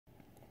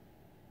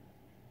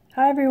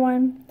Hi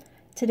everyone!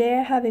 Today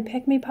I have a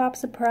Pikmi Pop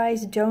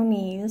Surprise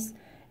DoughMis,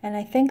 and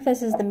I think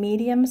this is the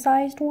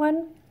medium-sized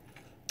one.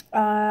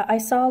 I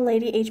saw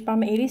Lady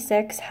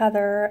H-Bomb86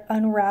 Heather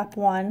unwrap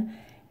one,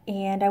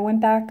 and I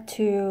went back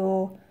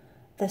to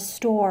the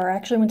store. I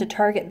actually went to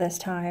Target this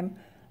time,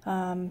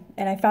 and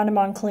I found them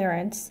on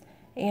clearance.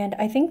 And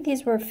I think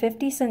these were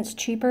 50 cents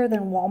cheaper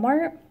than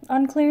Walmart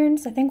on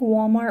clearance. I think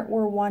Walmart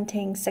were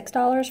wanting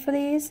 $6 for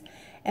these,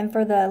 and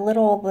for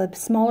the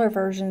smaller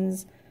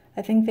versions,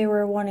 I think they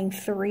were wanting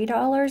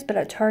 $3, but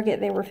at Target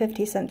they were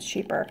 50 cents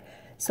cheaper.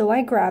 So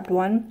I grabbed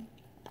one,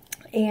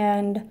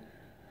 and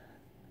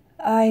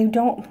I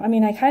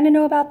kind of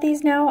know about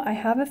these now. I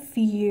have a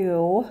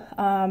few.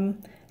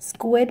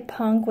 Squid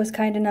Punk was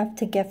kind enough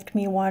to gift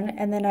me one,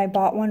 and then I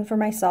bought one for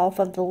myself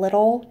of the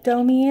little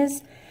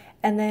DoughMis,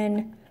 and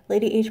then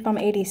Lady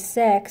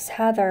H-Bomb86,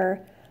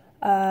 Heather,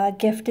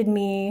 gifted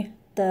me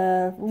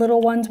the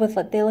little ones with,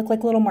 they look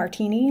like little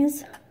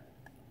martinis.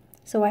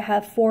 So I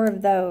have 4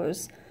 of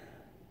those.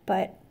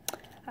 But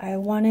I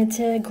wanted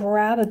to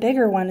grab a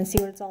bigger one and see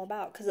what it's all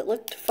about because it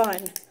looked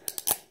fun.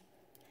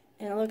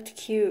 And it looked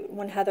cute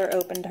when Heather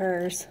opened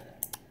hers.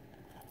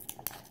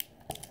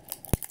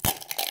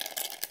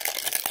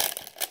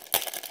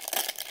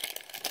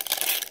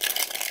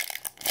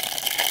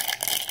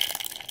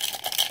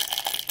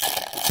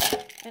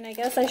 And I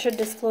guess I should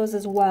disclose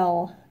as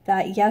well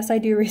that yes, I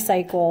do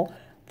recycle.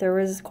 There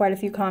was quite a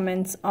few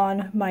comments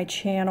on my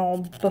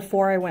channel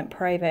before I went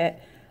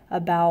private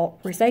about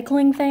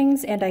recycling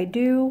things, and I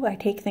do. I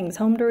take things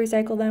home to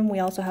recycle them. We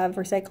also have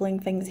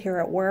recycling things here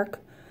at work.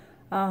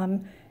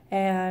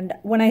 And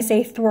when I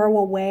say throw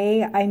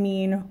away, I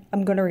mean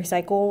I'm going to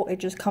recycle. It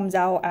just comes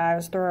out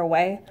as throw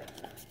away.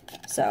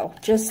 So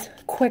just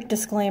quick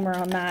disclaimer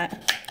on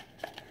that.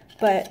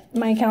 But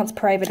my account's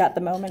private at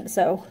the moment,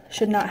 so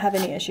should not have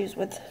any issues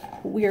with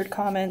weird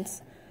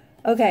comments.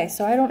 Okay,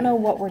 so I don't know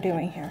what we're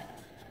doing here.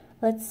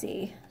 Let's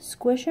see.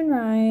 Squish and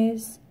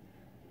rise.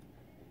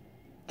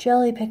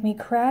 Jelly Pikmi,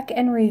 crack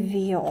and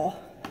reveal.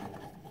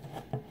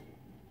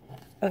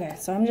 Okay,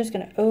 so I'm just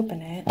gonna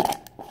open it.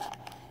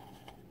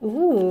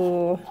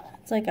 Ooh,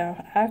 it's like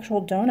an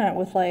actual donut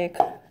with like,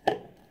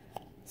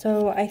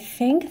 so I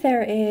think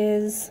there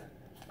is,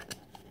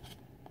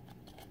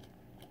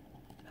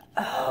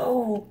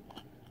 oh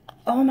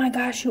my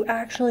gosh, you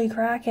actually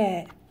crack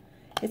it.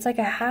 It's like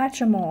a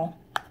Hatchimal.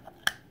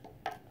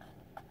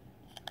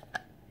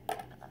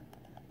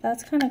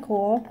 That's kind of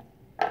cool.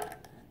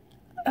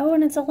 Oh,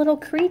 and it's a little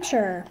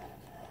creature.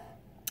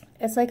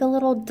 It's like a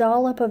little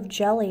dollop of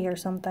jelly or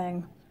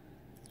something.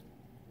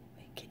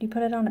 Wait, can you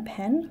put it on a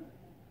pen?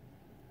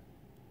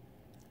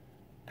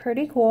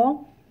 Pretty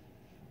cool.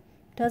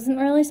 Doesn't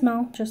really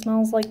smell, just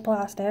smells like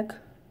plastic.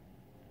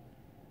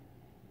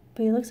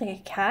 But he looks like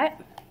a cat.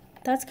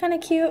 That's kind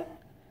of cute.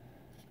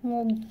 A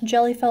little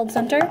jelly-filled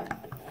center.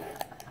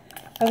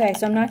 Okay,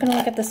 so I'm not going to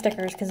look at the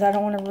stickers because I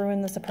don't want to ruin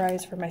the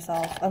surprise for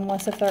myself,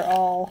 unless if they're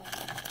all...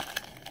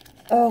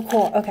 Oh,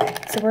 cool. Okay,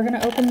 so we're going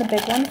to open the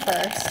big one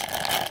first.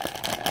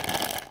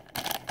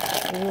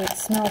 Ooh, it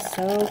smells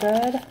so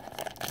good.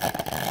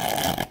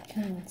 I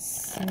can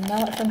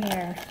smell it from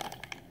here.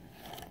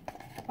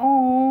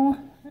 Oh,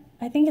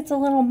 I think it's a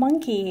little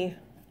monkey.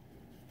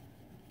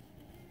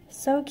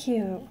 So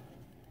cute.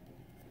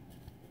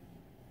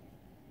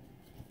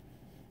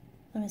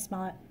 Let me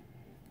smell it.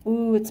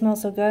 Ooh, it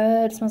smells so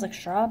good. It smells like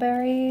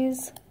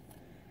strawberries.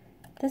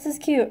 This is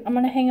cute. I'm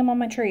going to hang him on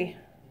my tree.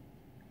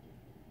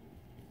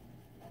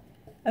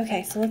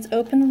 Okay, so let's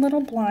open the little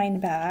blind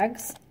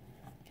bags.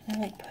 Can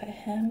I like put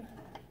him?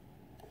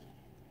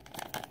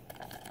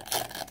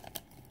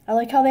 I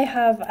like how they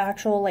have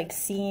actual like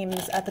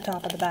seams at the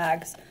top of the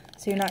bags,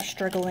 so you're not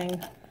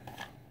struggling.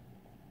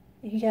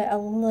 You get a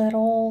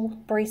little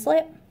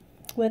bracelet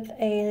with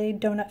a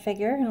donut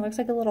figure, and it looks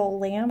like a little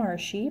lamb or a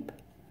sheep.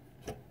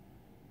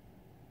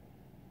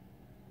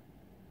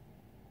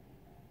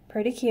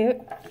 Pretty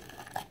cute.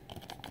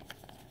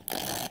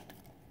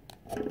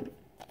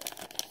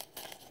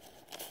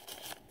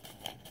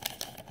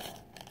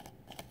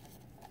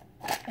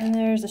 And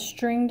there's a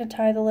string to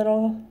tie the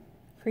little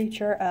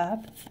creature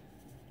up.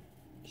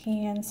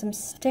 And some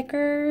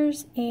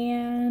stickers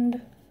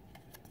and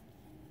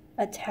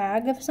a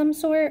tag of some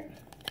sort.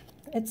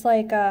 It's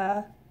like,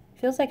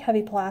 feels like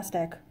heavy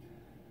plastic.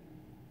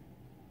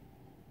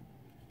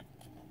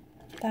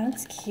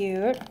 That's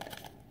cute.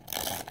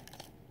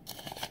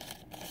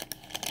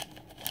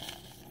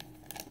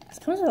 This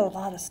comes with a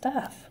lot of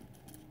stuff.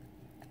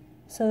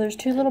 So there's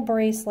 2 little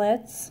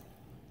bracelets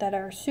that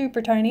are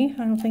super tiny.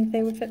 I don't think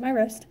they would fit my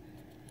wrist.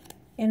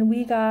 And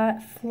we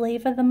got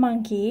Flava the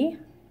monkey.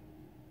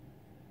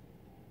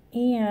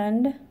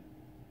 And let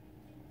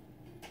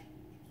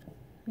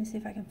me see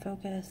if I can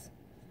focus.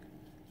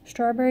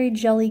 Strawberry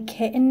jelly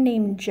kitten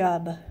named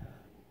Jub.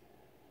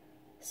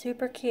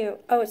 Super cute.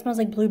 Oh, it smells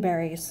like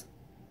blueberries.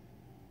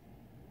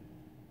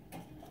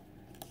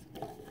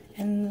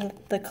 And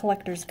the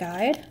collector's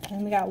guide.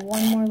 And we got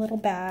one more little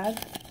bag.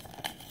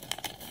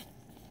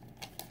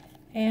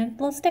 And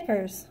little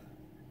stickers.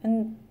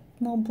 And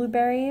little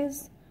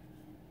blueberries.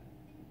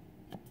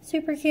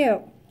 Super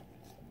cute.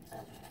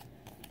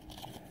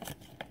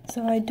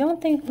 So I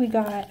don't think we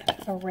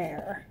got a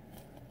rare.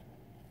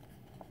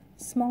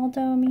 Small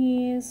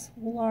DoughMis,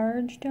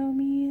 large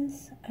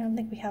DoughMis. I don't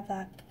think we have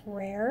that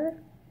rare.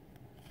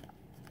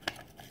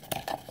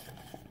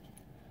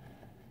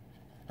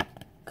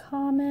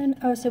 Common.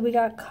 Oh, so we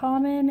got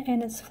common,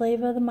 and it's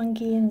Flavor of the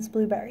Monkey, and it's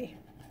blueberry.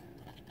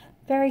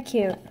 Very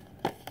cute.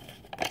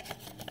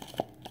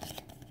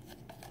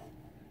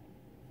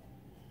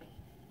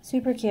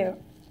 Super cute.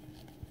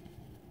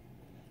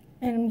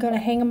 And I'm gonna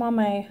hang them on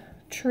my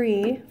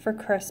tree for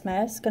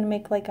Christmas. Gonna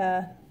make like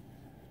a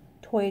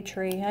toy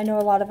tree. I know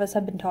a lot of us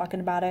have been talking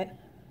about it.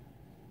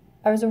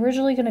 I was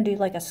originally gonna do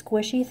like a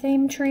squishy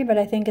themed tree, but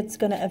I think it's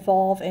gonna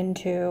evolve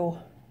into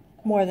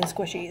more than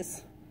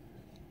squishies.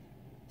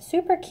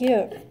 Super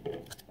cute.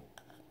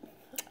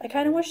 I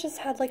kind of wish this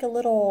had like a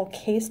little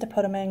case to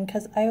put them in,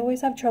 because I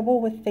always have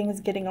trouble with things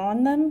getting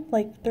on them.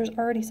 Like there's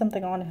already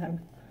something on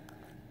him.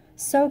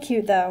 So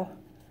cute though.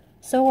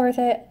 So worth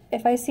it.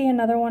 If I see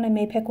another one, I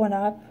may pick one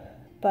up,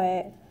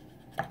 but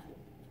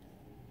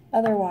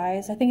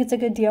otherwise, I think it's a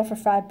good deal for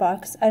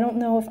 $5. I don't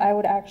know if I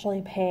would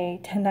actually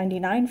pay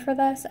 $10.99 for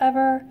this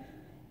ever,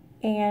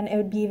 and it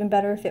would be even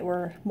better if it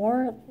were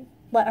more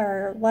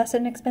or less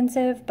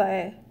inexpensive,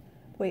 but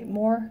wait,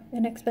 more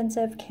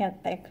inexpensive?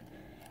 Can't think.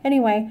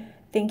 Anyway,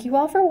 thank you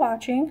all for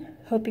watching.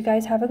 Hope you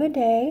guys have a good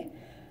day,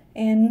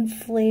 and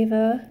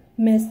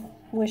DoughMis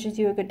wishes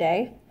you a good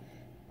day.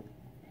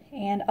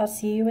 And I'll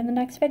see you in the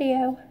next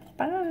video.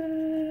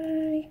 Bye!